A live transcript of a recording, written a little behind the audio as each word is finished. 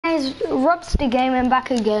guys, Robster Gaming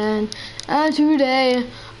back again, and today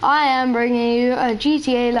I am bringing you a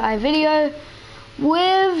GTA Live video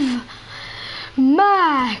with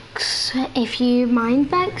Max. If you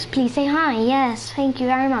mind, Max, please say hi. Yes, thank you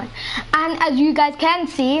very much. And as you guys can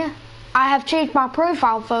see, I have changed my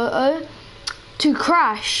profile photo to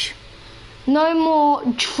Crash. No more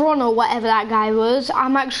Tron or whatever that guy was.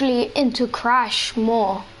 I'm actually into Crash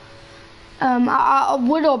more. I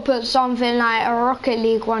would have put something like a Rocket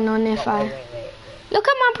League one on if I... Look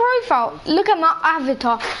at my profile. Look at my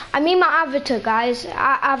avatar. I mean my avatar, guys.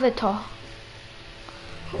 Avatar.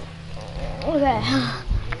 Okay.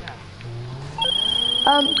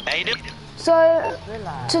 So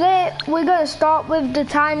today we're going to start with the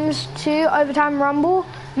 ×2 overtime rumble.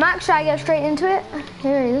 Max, should I get straight into it?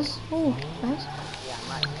 Here it is. Ooh, nice.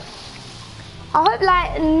 I hope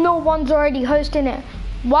like no one's already hosting it.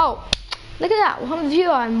 Wow. Look at that, 1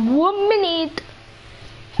 viewer in 1 minute.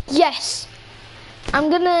 Yes. I'm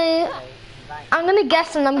gonna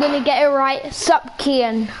guess and I'm gonna get it right. Sup,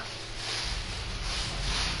 Kian.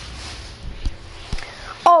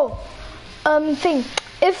 Oh, thing.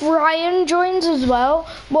 If Ryan joins as well,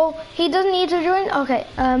 well, he doesn't need to join. Okay.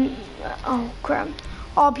 Oh crap.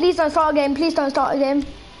 Oh, please don't start a game. Please don't start a game.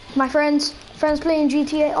 My friends playing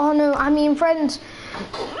GTA. Oh no, I mean friends.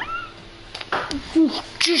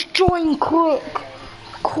 Just join quick.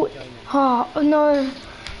 Oh no.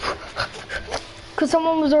 Because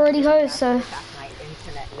someone was already host, so.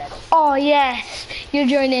 Oh yes, you're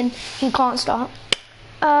joining. You can't start.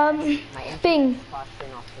 Bing.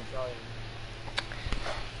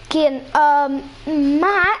 Again,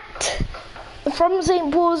 Matt from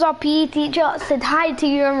St. Paul's, our PE teacher, said hi to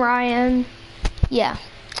you and Ryan. Yeah.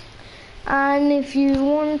 And if you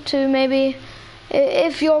want to, maybe,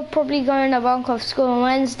 if you're probably going to bunk off school on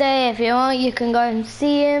Wednesday, if you want, you can go and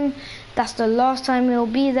see him. That's the last time he'll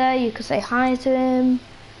be there. You can say hi to him.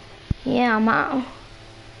 Yeah, I'm out.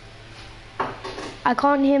 I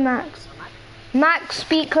can't hear Max. Max,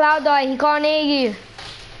 speak louder. He can't hear you.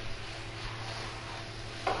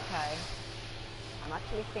 Okay. I'm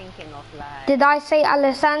actually thinking of like... Did I say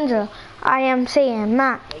Alessandro? I am saying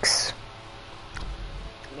Max.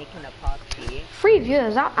 Making a party. 3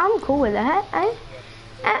 viewers. I'm cool with that.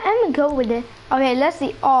 I'm cool with it. Okay, let's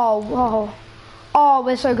see. Oh, whoa. Oh,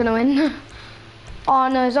 we're so gonna win. Oh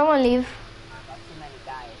no, someone leave. I've got too many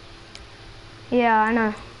guys. Yeah, I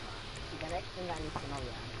know. The next thing I need to know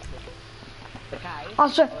is the guys.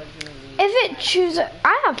 Also, if it chooses,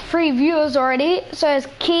 I have 3 viewers already. So it's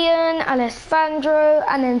Kian, Alessandro,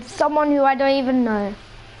 and then someone who I don't even know.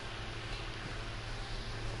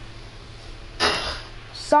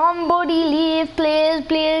 Somebody leave, please,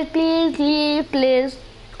 please, please, leave, please.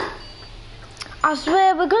 I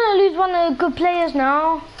swear, we're gonna lose one of the good players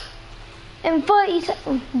now. In 30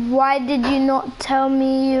 seconds. Why did you not tell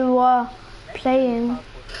me you were playing?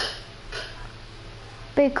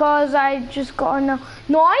 Because I just got enough.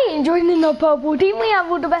 No, I ain't joining the purple team. We have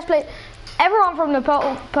all the best players. Everyone from the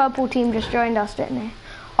purple team just joined us, didn't they?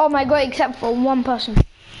 Oh my god, except for one person.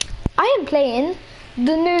 I am playing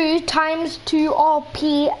the new ×2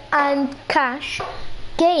 RP and cash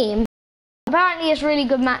game. Apparently it's really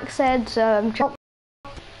good, Max said, so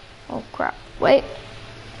oh crap, wait.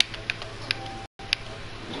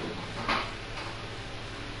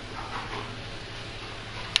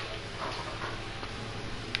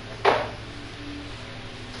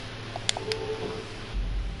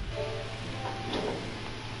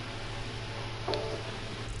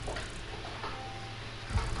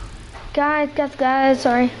 Guys,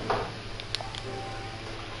 sorry.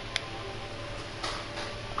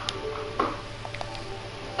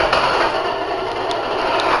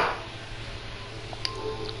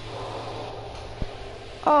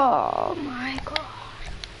 Oh my god.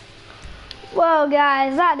 Well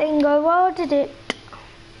guys, that didn't go well, did it?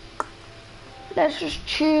 Let's just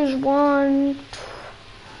choose one.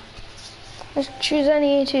 Let's choose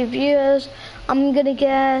any 2 viewers. I'm gonna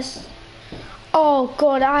guess. Oh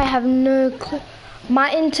god, I have no clue. My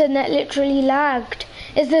internet literally lagged.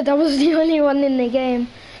 Is that I was the only one in the game?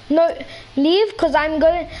 No, leave, because I'm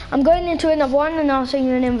going into another one and I'll send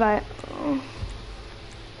you an invite.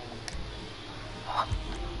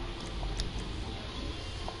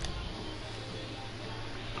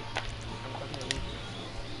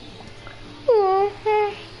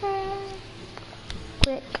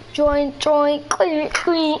 Quick, join, quick.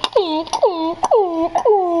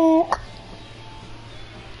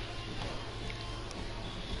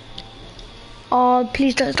 Oh,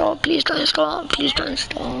 please don't stop, please don't stop, please don't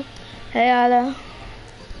stop. Hey, Ala.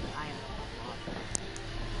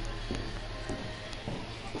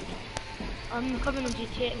 I'm coming on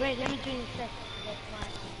GTA. Wait, let me join the set.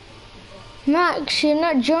 Max, you're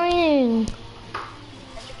not joining.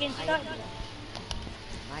 Again, start.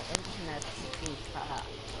 My internet is cut out.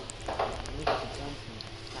 I need to join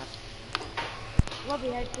some. Robbie,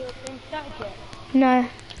 have your game started yet? No.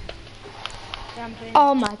 I'm playing.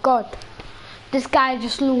 Oh my god. This guy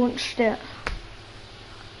just launched it.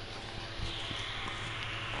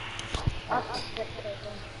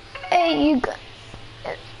 Hey, you go.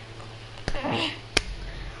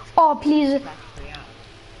 Oh, please.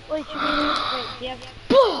 Wait, yeah.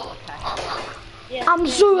 Yeah, I'm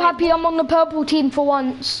so happy I'm on the purple team for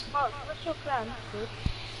once. Mark, what's your plan? Good.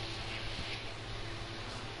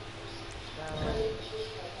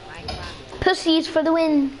 Pussies for the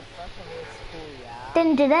win.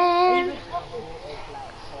 Dun, dun, dun.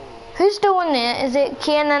 Who's still on there? Is it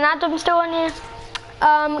Kian and Adam still on there?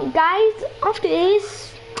 Guys, after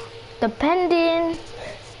this, depending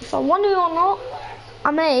if I want to or not, I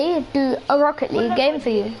may do a Rocket League game for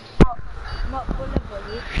you. Mark, what level are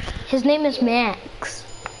you? His name is Max.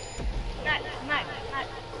 Max.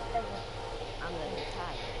 I'm level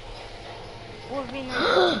 5. What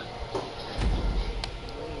arena?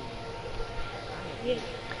 Yeah.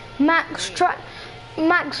 Max, since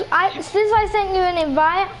I sent you an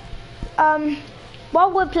invite, while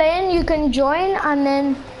we're playing, you can join and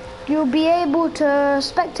then you'll be able to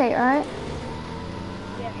spectate, right?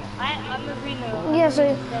 Yeah, I'm arena. Yeah,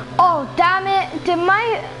 so, oh, damn it,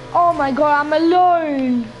 oh my god, I'm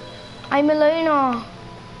alone. I'm a loner.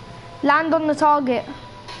 Land on the target.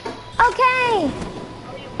 Okay.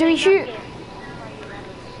 Do we shoot?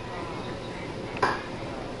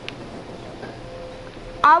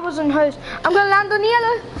 I wasn't host. I'm gonna land on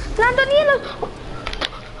yellow. Land on yellow.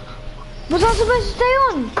 Was I supposed to stay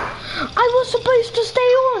on? I was supposed to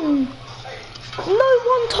stay on. No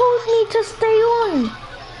one told me to stay on.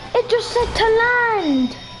 It just said to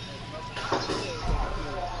land.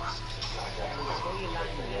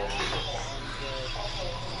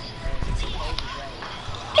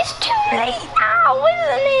 It's too late now,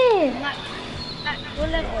 isn't it? Max, what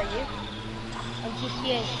level are you? On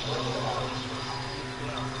GTA.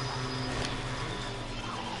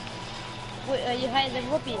 Wait, are you higher than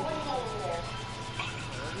Robbie?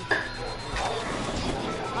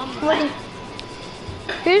 What?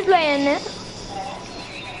 Who's playing it?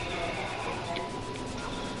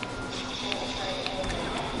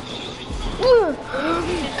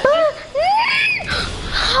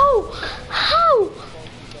 How?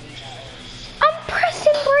 I'm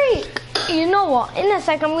pressing brake. You know what? In a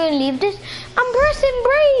sec, I'm going to leave this. I'm pressing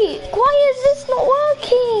brake. Why is this not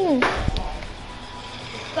working?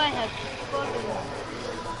 This guy has problems.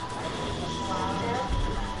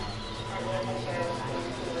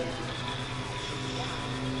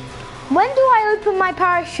 When do I open my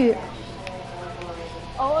parachute?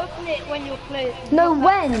 I'll open it when you're close. No,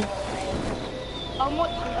 when? I'm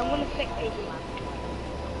watching. I'm gonna spectate you.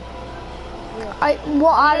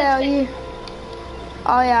 What island are you?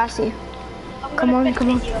 Oh yeah, I see. Come on.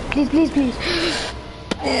 Please.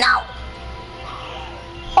 No.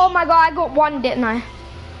 Oh my god, I got one, didn't I?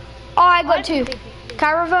 Oh, I got two.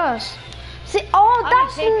 Can I reverse? See,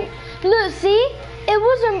 look, see? It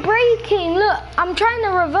wasn't braking. Look, I'm trying to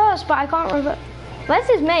reverse, but I can't reverse. Where's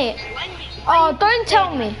his mate? Oh, don't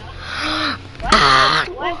tell me.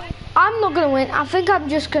 I'm not gonna win. I think I'm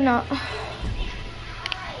just gonna.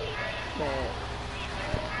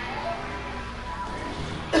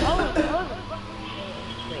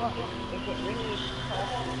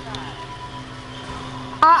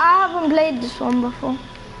 I haven't played this one before.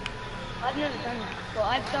 I've never done it, but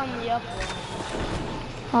I've done the other one.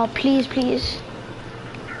 Oh, please.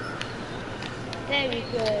 There we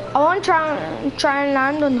go. I want to try and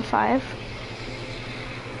land on the 5.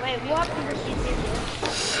 Wait, what happened if you did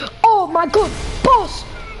this? Oh my god, boss!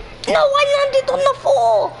 No, I landed on the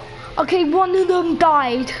 4! Okay, one of them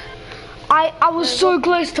died. I was so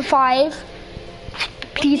close to 5.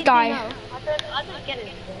 Please die. I don't get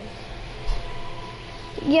it.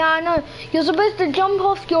 Yeah, I know. You're supposed to jump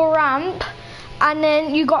off your ramp and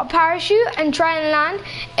then you got a parachute and try and land.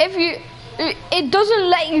 It doesn't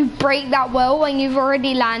let you brake that well when you've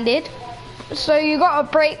already landed. So you gotta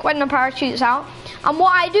brake when the parachute's out. And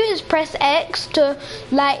what I do is press X to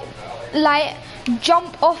like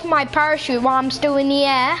jump off my parachute while I'm still in the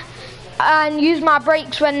air and use my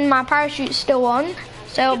brakes when my parachute's still on.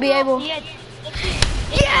 So I'll be able. Yes!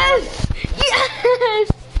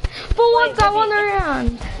 For once I won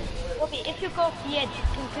around. Robbie, if you go off the edge, you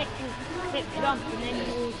can click jump and then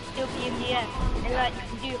you'll still be in the air. And like you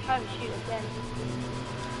can do a parachute again.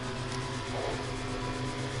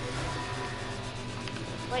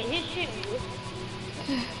 Wait, who's shooting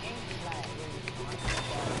you?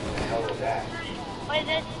 Wait,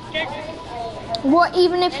 there's... What,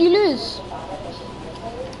 even if you lose?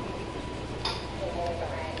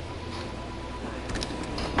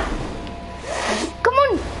 Come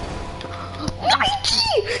on! Mikey!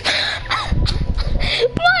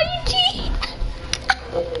 Mikey!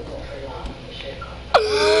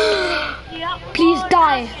 Please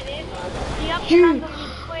die. You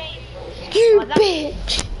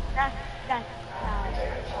bitch!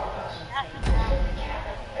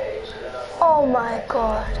 Oh my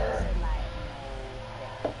god.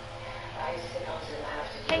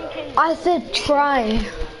 I said try.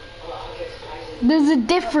 There's a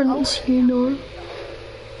difference, you know.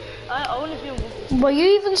 I want to be... Were you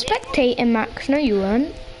even spectating, Max? No, you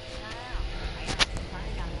weren't.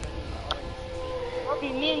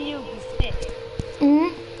 Okay, me and you be sick.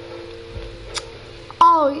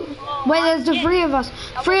 Oh, wait, there's the three of us.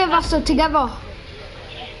 Three of us are together.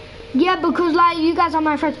 Yeah, because like you guys are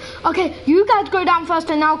my friends. Okay, you guys go down first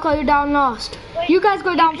and I'll go down last. You guys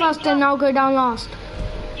go down first and I'll go down last.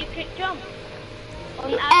 You could jump.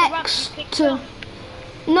 On X to...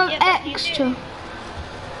 No, yeah, X to...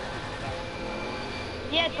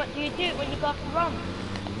 Yeah, but do you do it when you go off the run?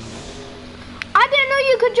 I didn't know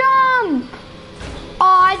you could jump!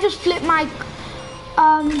 Oh, I just flipped my...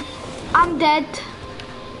 I'm dead.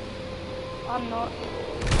 I'm not.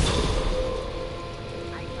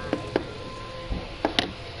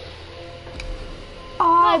 Oh,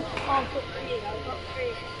 I've got three.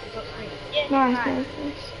 Yeah, nice, right. nice.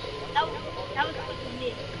 That was fucking me.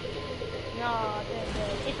 No,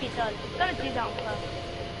 if he does, he's gonna do that on purpose.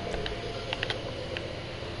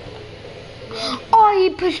 Yeah. Oh, he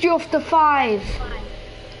pushed you off the 5.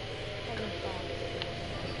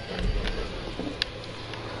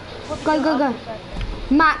 Go.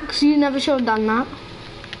 Max, you never should have done that.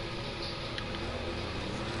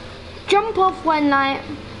 Jump off when like...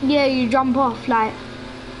 Yeah, you jump off like...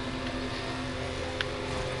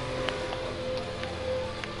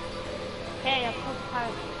 Hey, I put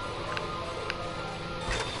parachute.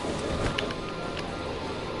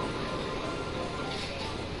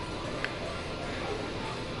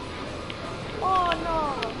 Oh no!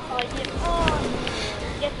 Oh yes! Oh no!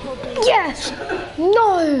 Yes, Bobby. Yes!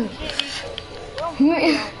 No!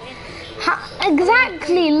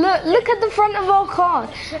 Exactly! Look at the front of our car.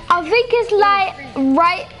 I think it's like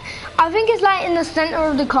right... I think it's like in the center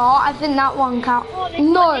of the car. I think that one counts. Oh,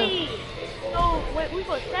 No! 8. Oh, wait, we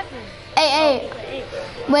got 7. 8-8.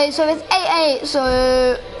 Oh, Wait, so it's 8-8, so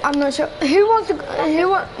I'm not sure. Who wants to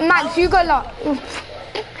Max, you go last.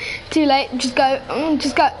 Too late, just go.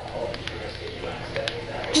 Just go.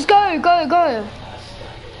 Just go.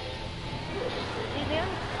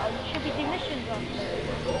 You should be doing missions after.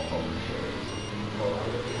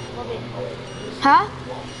 Huh?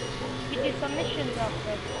 You do some missions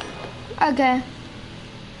after. Okay.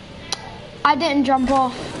 I didn't jump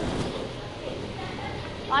off.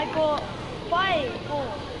 I got 5,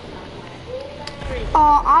 4, 3.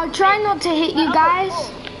 Oh, I'll try not to hit you guys.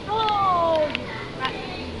 Oh! That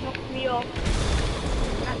knocked me off.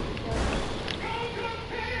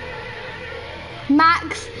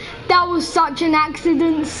 Max, that was such an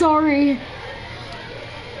accident, sorry.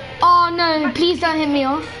 Oh no, please don't hit me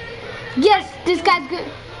off. Yes, this guy's good.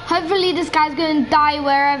 Hopefully this guy's gonna die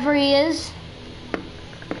wherever he is.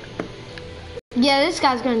 Yeah, this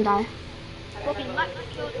guy's gonna die.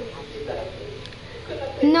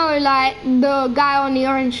 No, like the guy on the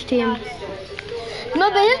orange team. No,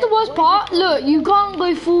 but here's the worst part. Look, you can't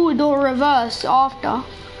go forward or reverse after.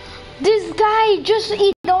 This guy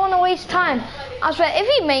he don't want to waste time. I swear, if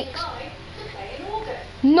he makes...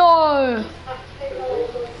 No.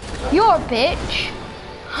 You're a bitch.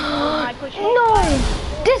 No.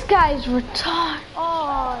 This guy's retarded.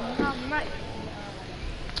 Oh, no, Max.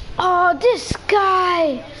 Oh, this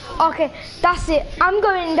guy. Okay, that's it. I'm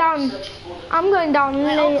going down.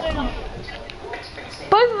 Later.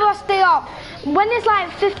 Both of us stay up. When it's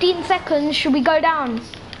like 15 seconds, should we go down?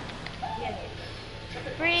 Yes.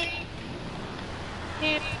 3,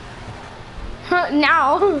 2.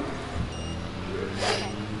 Now.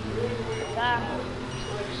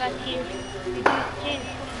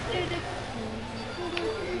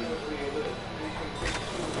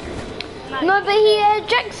 No, but he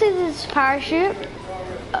ejects his parachute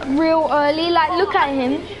real early. Like, look at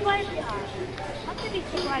him.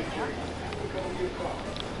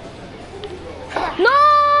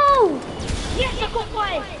 No! Yes, I've got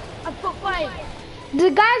 5. I've got 5. The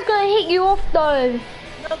guy's gonna hit you off though. No,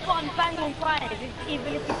 but I'm bang on 5,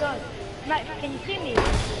 even if he does. Max, can you see me?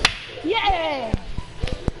 Yeah!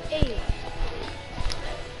 8.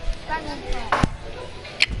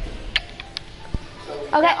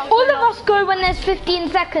 Okay, all of us go when there's 15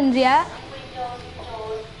 seconds, yeah?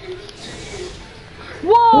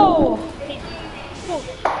 Whoa!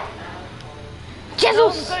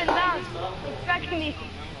 Jesus! I'm going down. It's dragging me.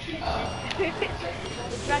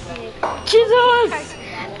 It's dragging me. Jesus!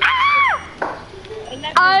 Ah!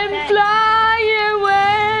 I'm flying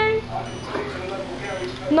away!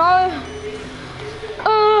 No!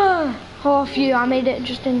 Oh, phew, I made it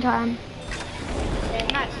just in time.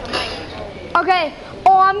 Okay,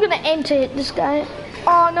 oh, I'm gonna enter it, this guy.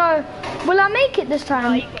 Oh no, will I make it this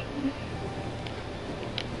time?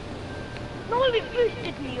 No, it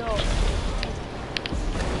boosted me up.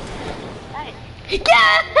 Hey.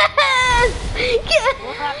 Yes! Yes!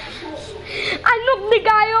 I knocked the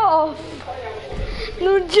guy off.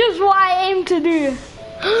 No, just what I aim to do.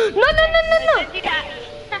 No, no, no, no, no. Don't do that.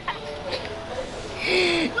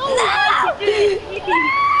 No!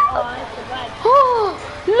 Oh, that's so bad. Oh,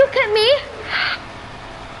 look at me.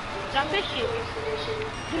 That fish you.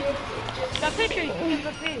 That fish you. Give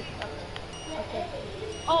the fish. Okay.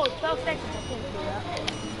 Oh, 12 seconds. I can't do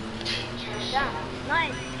that. Down.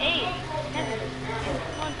 9, 8, 7,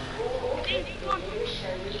 6, 1.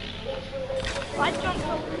 I jumped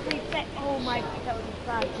off 3 seconds. Oh my god, that was a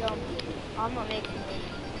bad jump. I'm not making it.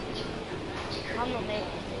 I'm not making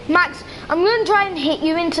it. Max, I'm going to try and hit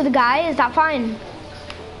you into the guy. Is that fine?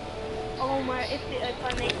 Oh my, if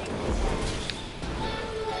I make it.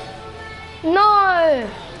 No.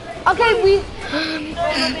 Okay, we...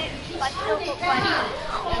 I still got 5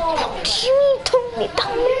 points. Jimmy told me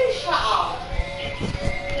down.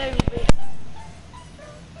 Very big.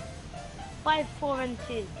 5, 4, and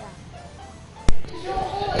 2. Yeah.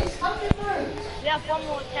 We have one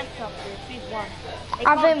more attempt up there. Who's one? I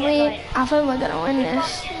think we're gonna win this.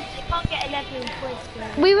 They can't get 11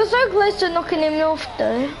 points. We were so close to knocking him off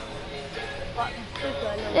though. But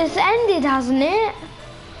It's ended, hasn't it?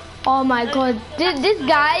 Oh my god, this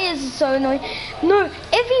guy is so annoying. No,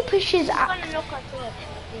 if he pushes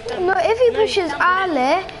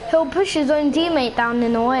Ali, he'll push his own teammate down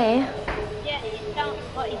in a way. Yeah, he's down,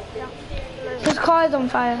 but he's down. His car is on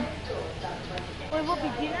fire. Wait,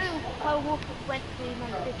 Robbie, do you know how Walker went to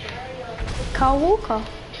Man City? Carl Walker.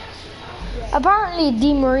 Apparently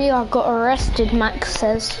Di Maria got arrested, Max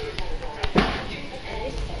says.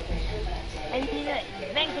 And you know,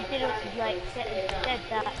 Wenger did like said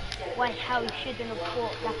that how he shouldn't have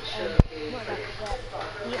bought that not that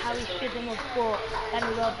how he shouldn't have bought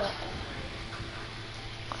Danny Robert.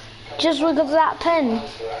 Just because of that pen.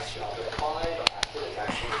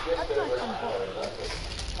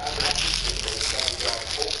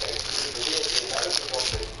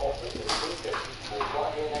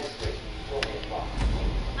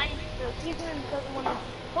 Cleveland doesn't want to.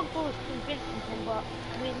 Pogba was convincing him, but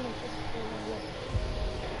Cleveland just doesn't win.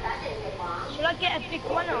 Should I get a big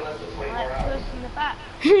one up? Like close in the back?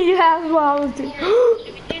 Yeah, that's what I was doing.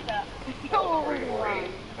 Should we do that? No.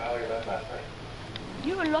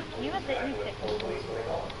 You were lucky. You had the insect.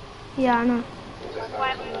 Yeah, I know.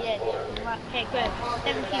 Right on the edge. Okay, good.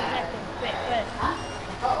 17 seconds. Quick, good.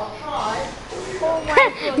 Oh my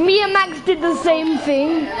god. Me and Max did the same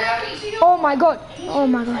thing. Oh my god. Oh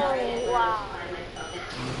my god. Oh wow.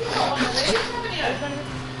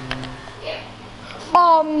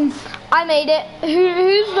 I made it.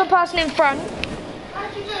 Who's the person in front?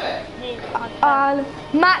 How'd you do it?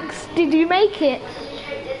 Max, did you make it?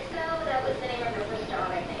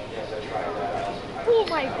 Oh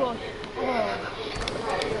my god. Oh.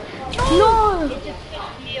 No. It just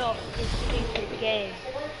pissed me off. It's stupid game.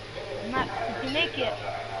 Max, did you make it?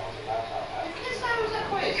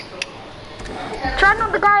 Try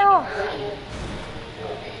not the guy off.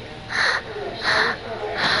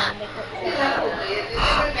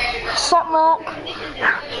 Stop, Mark.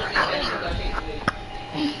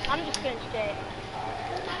 I'm just going straight.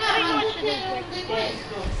 I shouldn't went straight.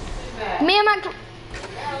 Me and Max.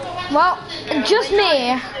 Well, just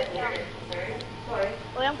me.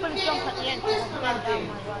 Well, I'm going to jump at the end because I'm going down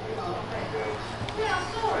my run.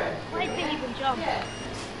 Why didn't you even jump? No,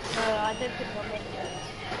 I don't think I'll make it.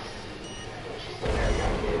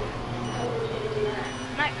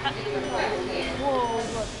 Max, that's the one.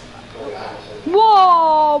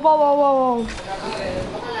 Whoa, whoa, whoa, whoa, whoa.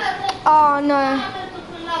 Oh no.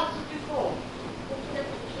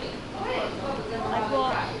 I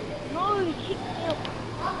got... No, you kicked me up.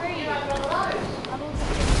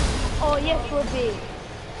 Oh, yes, Robbie.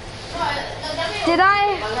 Did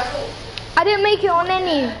I didn't make it on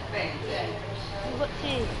any. You got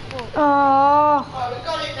 2. 4. Oh. We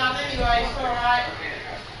got it done anyway, it's alright.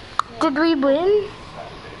 Did we win?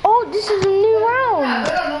 Oh, this is a new round.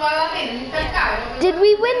 Did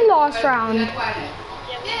we win last round? Yeah,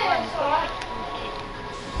 we won.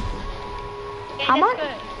 Okay, How let's much? go.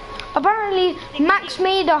 Apparently, Max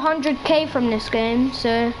made 100k from this game,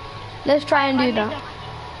 so let's try and do that.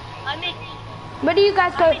 I made Where do you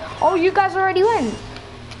guys go? Oh, you guys already went.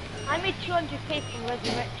 I made 200k from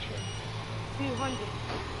Resurrection. 200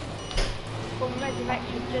 from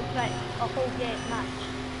Resurrection, just like a whole game match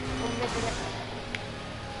from Resurrection.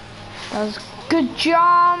 That was a good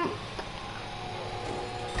jump.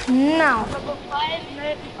 Now. I've got 5,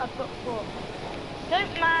 no, I've got 4.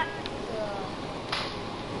 Don't matter.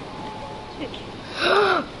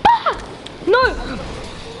 No!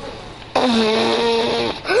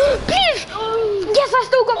 Please! Yes, I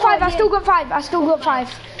still got 5, I still got 5, I still got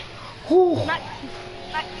 5. Oh. Max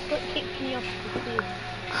got kicked me off the field.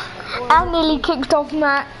 I nearly kicked off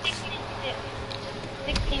Max.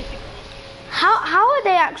 16. How are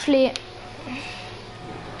they actually?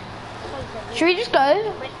 Should we just go?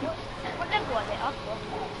 Wait, what level are they up for?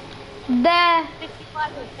 They're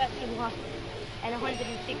 55 and 31, and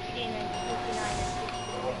 116 and 59 and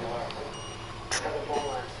 60.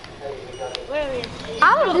 Where is it? I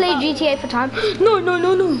would play GTA for time. No. Or not,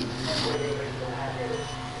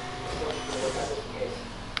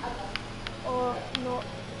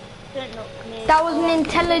 don't knock me. That was an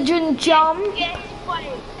intelligent jump. Yeah, 5.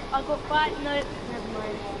 I got 5, no, never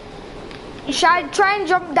mind. Should I try and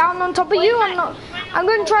jump down on top of you or not? I'm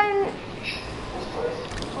going to try and...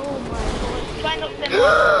 Oh my god, try not them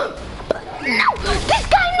off. No! This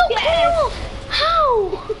guy knocked me off! How?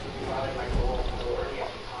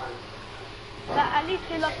 But at least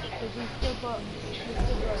you're lucky because we still got,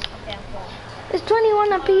 okay, I'm sorry. It's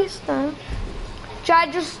 21 apiece though. Should I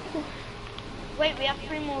just... Wait, we have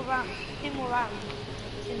 3 more rounds. 2 more rounds.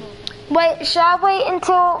 2 more. Wait, should I wait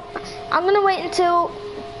until... I'm going to wait until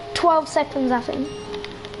 12 seconds, I think.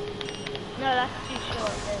 No, that's too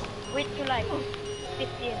short. Wait till like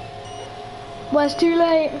 15. Well, it's too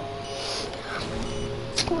late.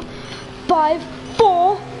 5,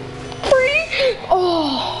 4, 3...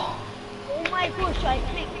 Oh! Oh my gosh, I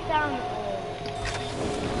clicked down.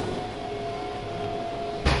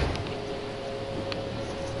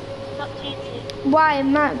 Not cheating. Why,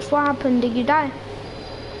 Max? What happened? Did you die?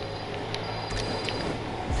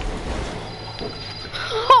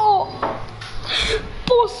 Oh!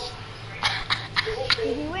 Boss!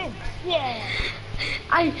 Did you win? Yeah.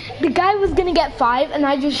 The guy was gonna get 5 and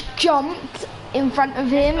I just jumped in front of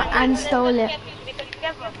him and stole it.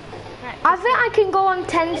 I think I can go on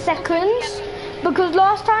 10 seconds because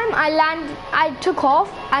last time I took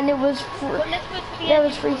off and it was there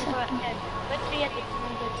was 3 seconds. Let's be at the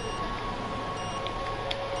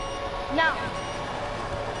now.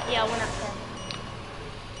 Yeah, I went up there.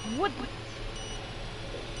 Would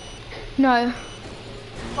No.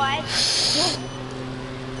 5.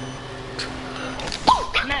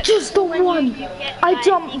 No, Just on when 1. you get I 5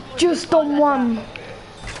 jumped equals just to on 1.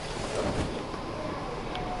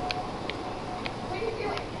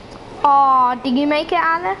 Oh, did you make it,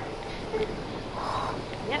 Anna?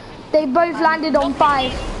 Yep. They both landed on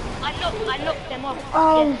 5. I knocked them off.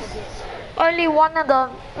 Oh, Yesterday. only one of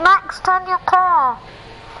them. Max, turn your car.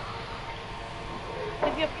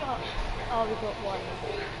 If you're oh, we got 1.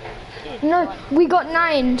 Jeez, No, 1. we got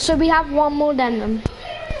 9, so we have 1 more than them.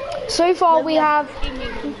 So far we have 2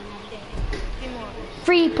 more.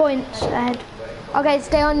 3 points ahead. Okay,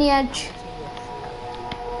 stay on the edge.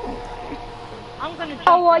 I'm gonna jump.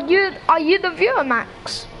 Oh, are you the viewer,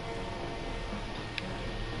 Max?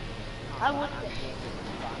 I would.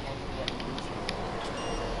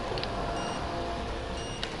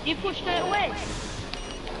 You pushed it away.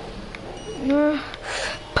 No.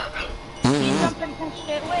 You jump and push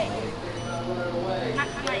it away. Max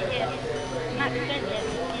might hit. Max don't hit.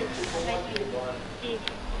 I bet you did.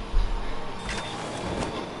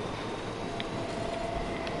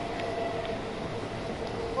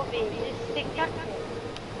 What baby? This stick tackle.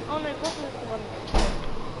 Oh no, what was the one?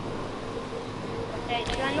 Okay,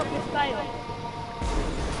 should I knock this guy off?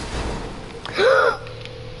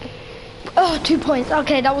 Oh, 2 points.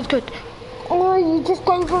 Okay, that was good. Oh, you just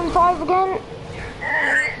gave him 5 again?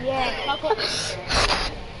 Yeah, I got 10.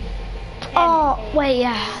 Oh, wait,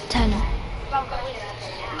 yeah, 10.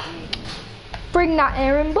 Bring that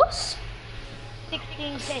Aaron bus.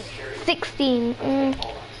 16k. 16. Do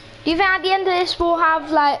you think at the end of this we'll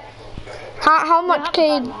have like, how much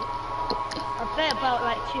K? I bet about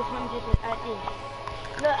like 200 at least.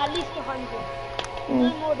 No, at least 100.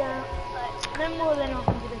 No more than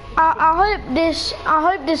 100. I hope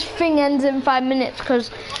this thing ends in 5 minutes because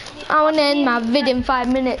I want to end my vid in 5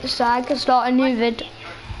 minutes so I can start a new vid.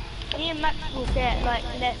 me and Max will get like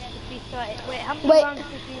less if we started. Wait, how many Wait. rounds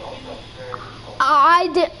did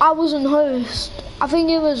we I wasn't host. I think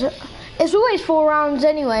it was. It's always 4 rounds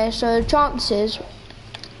anyway, so chances.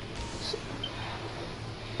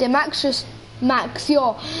 The Max just Max,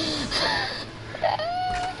 yo.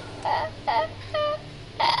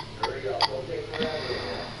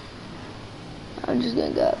 I'm just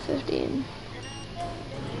gonna go at 15.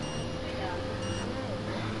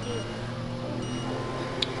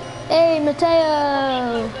 Hey,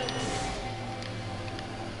 Mateo.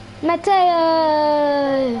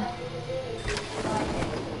 Mateo.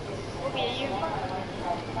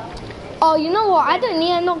 Oh, you know what? I don't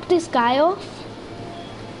need to knock this guy off.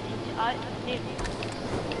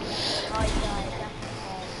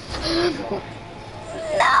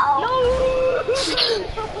 No.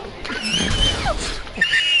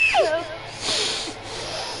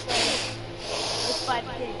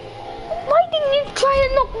 Why didn't you try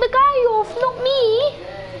and knock the guy off, not me?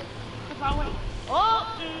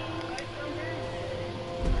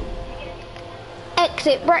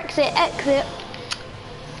 Exit, Brexit, exit.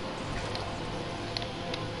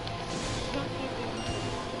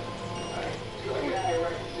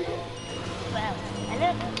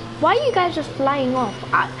 Why are you guys just flying off?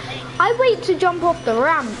 I wait to jump off the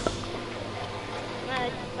ramp. No,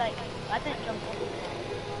 it's like, I didn't jump off.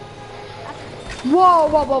 Whoa,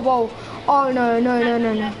 whoa, whoa, whoa. Oh, no, no, no,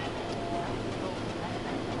 no, no.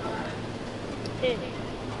 Did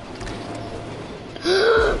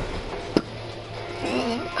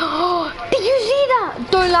you see that?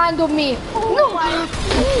 Don't land on me. No. What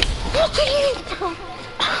are you?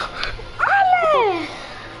 Ale!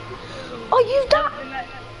 Are you that?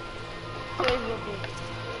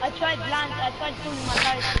 I tried pulling my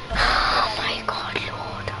parachute. Oh my God,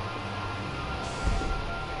 Lord.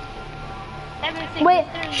 Everything Wait,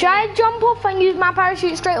 should I jump off and use my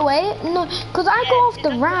parachute straight away? No, because I go off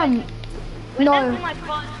the ramp. No. Whenever my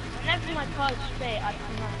car is straight, I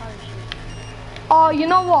pull my parachute. Oh, you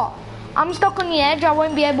know what? I'm stuck on the edge. I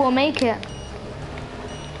won't be able to make it.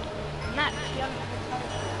 Max, you haven't pulled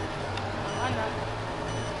parachute. I know.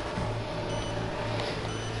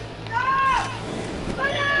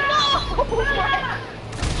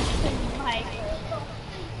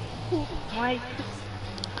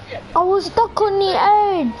 I was stuck on the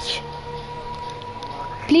edge.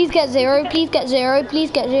 Please get 0. Please get 0.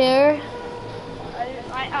 Please get 0.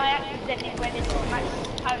 I accidentally went into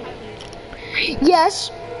Max's parachute.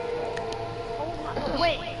 Yes.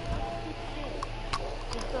 Wait.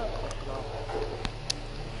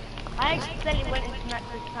 I accidentally went into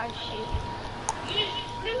Max's parachute. You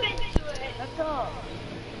flew into it. That's all.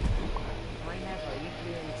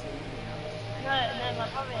 No, my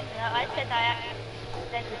brother. No, I said I accidentally.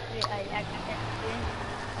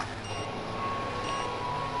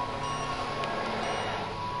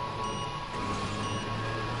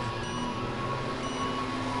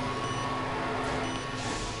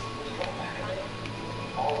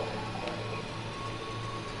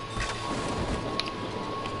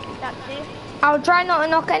 That's it. I'll try not to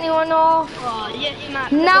knock anyone off. Oh, yes,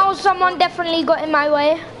 Max. Now someone definitely got in my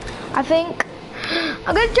way. I think.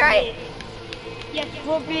 I'm gonna try it. Yes,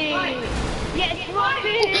 Robbie. Yes,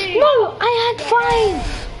 Robbie. No, I had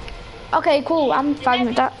 5. Okay, cool. I'm fine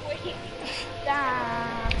with that.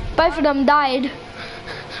 Both of them died.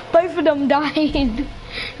 Both of them died.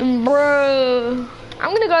 Bro.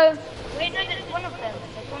 I'm gonna go. Wait, no, there's one of them.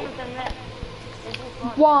 There's one of them left.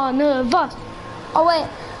 One of us. Oh, wait.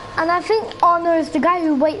 And I think, oh no, it's the guy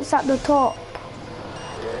who waits at the top.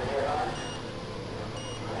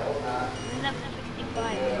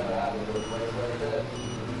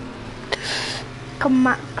 Come,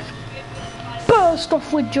 Max. Burst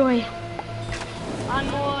off with joy.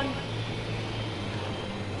 I'm on.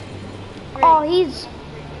 Oh, he's...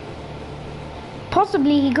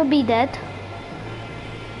 Possibly he could be dead.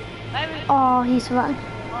 Oh, he survived.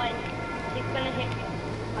 He's gonna hit me.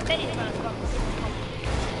 I bet he's gonna come.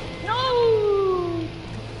 No!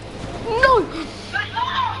 No!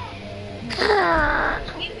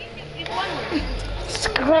 He's won.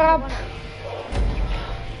 Scrub.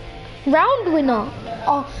 Round winner.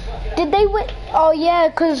 Oh, did they win? Oh yeah,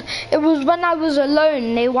 because it was when I was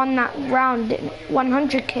alone. They won that round.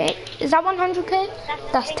 100k. Is that 100k?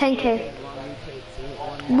 That's 10k.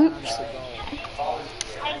 Whoops.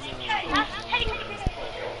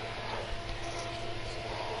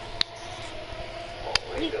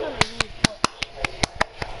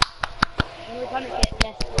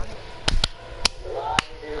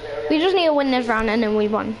 We just need to win this round and then we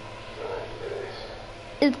won.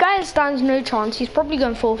 This guy stands no chance. He's probably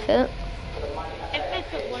going to forfeit.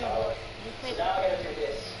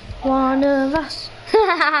 one of us.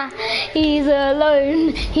 He's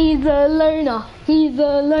alone. He's a loner. He's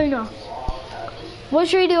a loner. What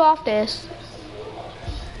should we do after this?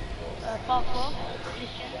 Part 4.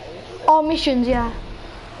 Mission. Oh, missions, yeah.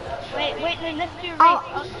 Wait, no, let's do a race.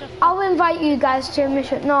 I'll invite you guys to a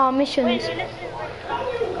mission. No, missions. Wait, no, let's do a race.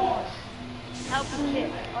 Come on. Help us here.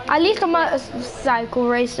 At least a motorcycle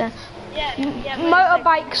race then. Yeah,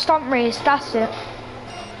 Motorbike stunt race, that's it.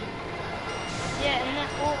 Yeah, and then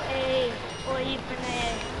or even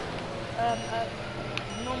a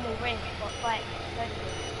normal race, but like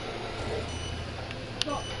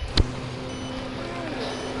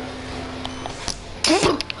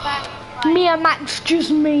Me and Max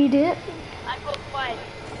just made it. I got 5.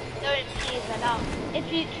 Don't see that out.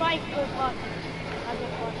 If you try to go fast, I get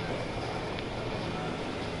fast.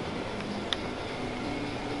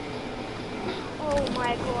 Oh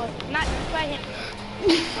my god. Max, try him.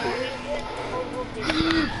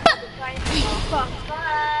 Try him.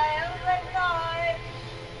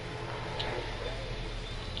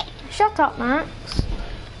 Shut up, Max.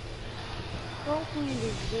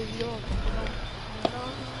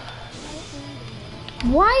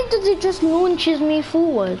 Why does it just launches me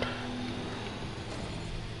forward?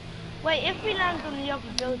 Wait, if we land on the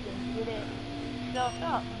other building, would it start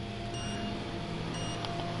up?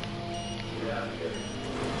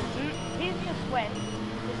 He's just went.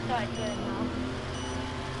 Just started going now.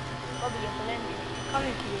 Bobby, you're blending.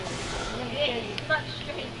 Coming to you. Let me show you. Much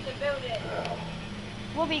straight to build it.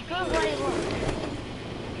 Bobby, go right on.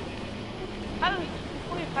 Oh,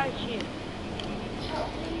 before you parachute.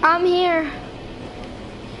 I'm here.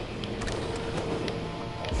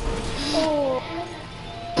 Oh.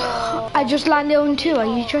 I just landed on 2. Are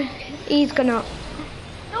you trying? He's gonna.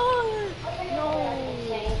 No.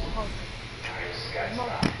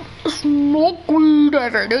 Smoke weed.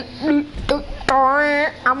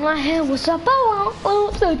 I'm like, hey, what's up?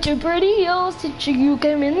 Oh, such a pretty girl. Since you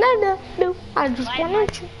came in there. No, I just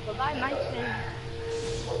wanted to. Bye, my friend.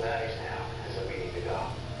 What matters now is that we need to go.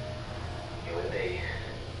 You and me,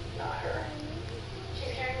 not her.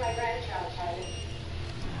 She's carrying my grandchild, Charlie.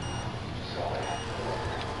 Just call it out.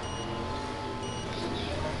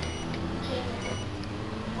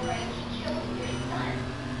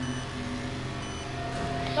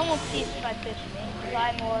 Someone please try push me.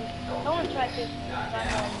 I'm on. Someone try push me.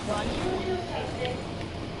 I'm on 1, 2, 6.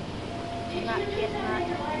 Not yet, not.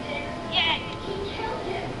 Yeah!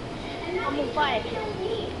 I'm on 5.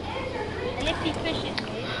 And if he pushes me,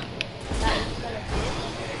 that is gonna be it.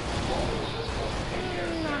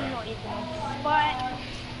 I'm not even on 5.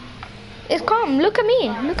 It's calm. Look at me.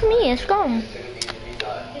 Look at me. It's calm.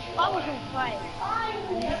 If I was on 5,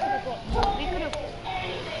 we could have got more. We could have.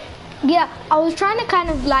 Yeah, I was trying to kind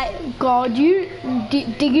of like guard you.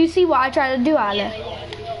 Did you see what I tried to do, Ale? Yeah.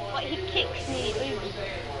 But he kicks me over.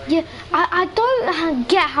 Yeah, I don't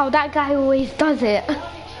get how that guy always does it.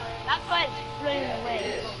 That guy's blown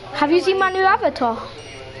away. Have you seen my new avatar?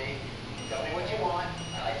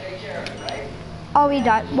 Oh, he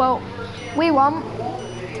died. Well, we won.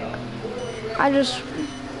 I just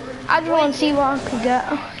want to see what I could get.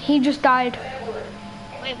 He just died.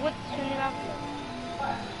 Wait, what's your new avatar?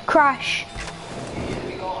 Crash.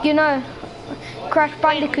 You know, Crash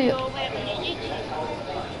Bandicoot.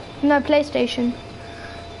 No, PlayStation.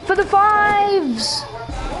 For the 5s.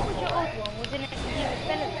 What was your old one? Wasn't it he was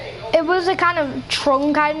better than? It was a kind of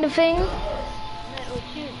Tron kind of thing. No, it was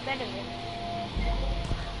he was better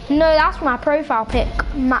than. No, that's my profile pic,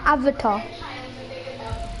 my avatar.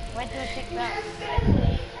 Where do I check that?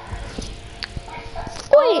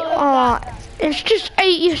 Wait, it's just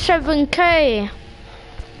 87k.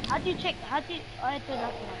 How do you check? I don't have much.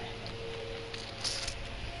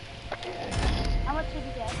 How much did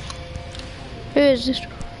you get? Who is this?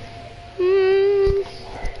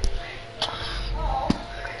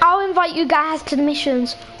 I'll invite you guys to the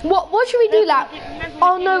missions. What should we do? Like,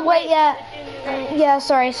 oh no, wait, yeah,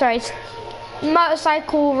 sorry.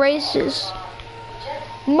 Motorcycle races.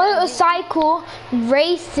 Motorcycle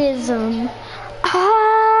racism.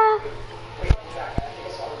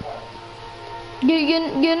 You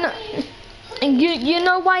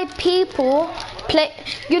know why people play?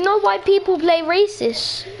 You know why people play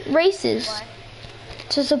races?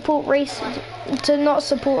 To support racism, to not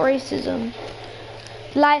support racism.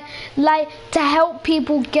 Like to help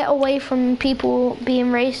people get away from people being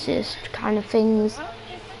racist kind of things.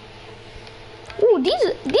 Ooh, these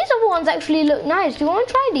other ones actually look nice. Do you want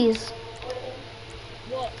to try these?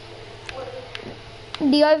 What?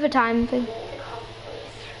 The overtime thing.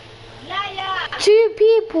 2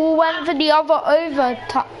 people went for the other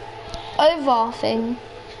over thing.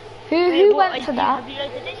 Who went to that? Have you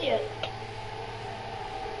loaded in yet?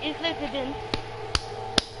 It's loaded in.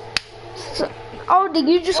 So, oh, did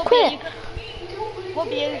you just quit? What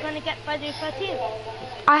are you gonna get Friday the 13th?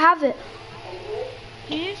 I have it.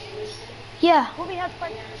 Do you? Yeah. Bobby has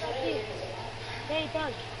Friday the 13th. Yeah, he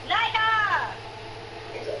does.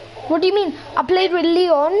 What do you mean? I played with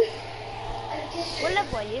Leon. What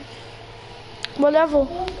level are you? What level?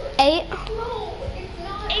 8. 8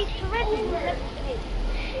 already. You're level 8.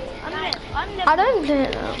 I'm level I don't play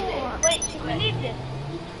it now. Wait, should we leave this?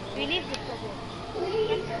 We leave this level.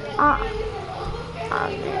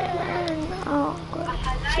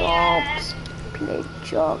 Jobs. Play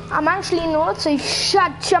job. I'm actually not, so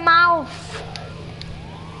shut your mouth.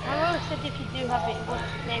 I always said if you do have it, what's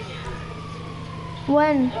the name?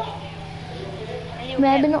 When?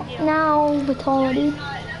 Maybe not now, retarded.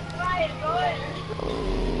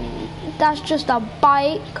 That's just a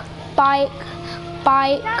bike. Damn,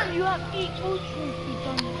 you have 8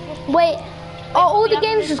 ultras. Wait. Oh, all the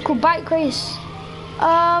games just called Bike Race.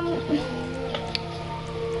 Have you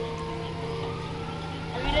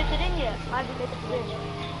loaded in yet? I haven't loaded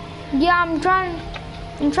in. Yeah, I'm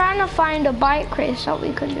trying to find a bike race that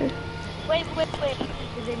we can do. Wait.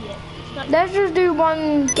 Loaded in yet? Let's just do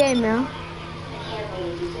one game now.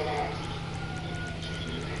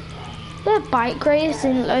 The bike race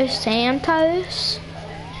in Los Santos.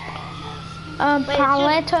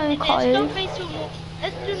 Paleto Cove.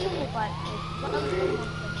 Let's do normal bike race.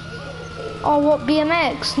 Oh, what,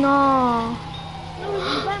 BMX? No. No, we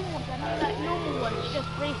can buy more than like normal ones, just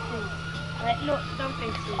races. Like, not dump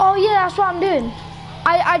races. Oh yeah, that's what I'm doing.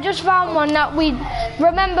 I just found one that we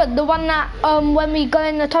remember, the one that when we go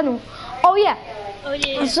in the tunnel. Oh yeah. Oh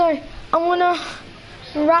yeah. So I'm gonna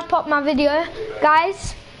wrap up my video,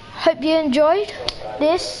 guys. Hope you enjoyed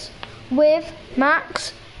this with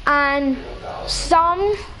Max and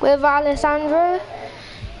some with Alessandro.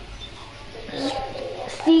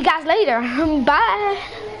 See you guys later. Bye.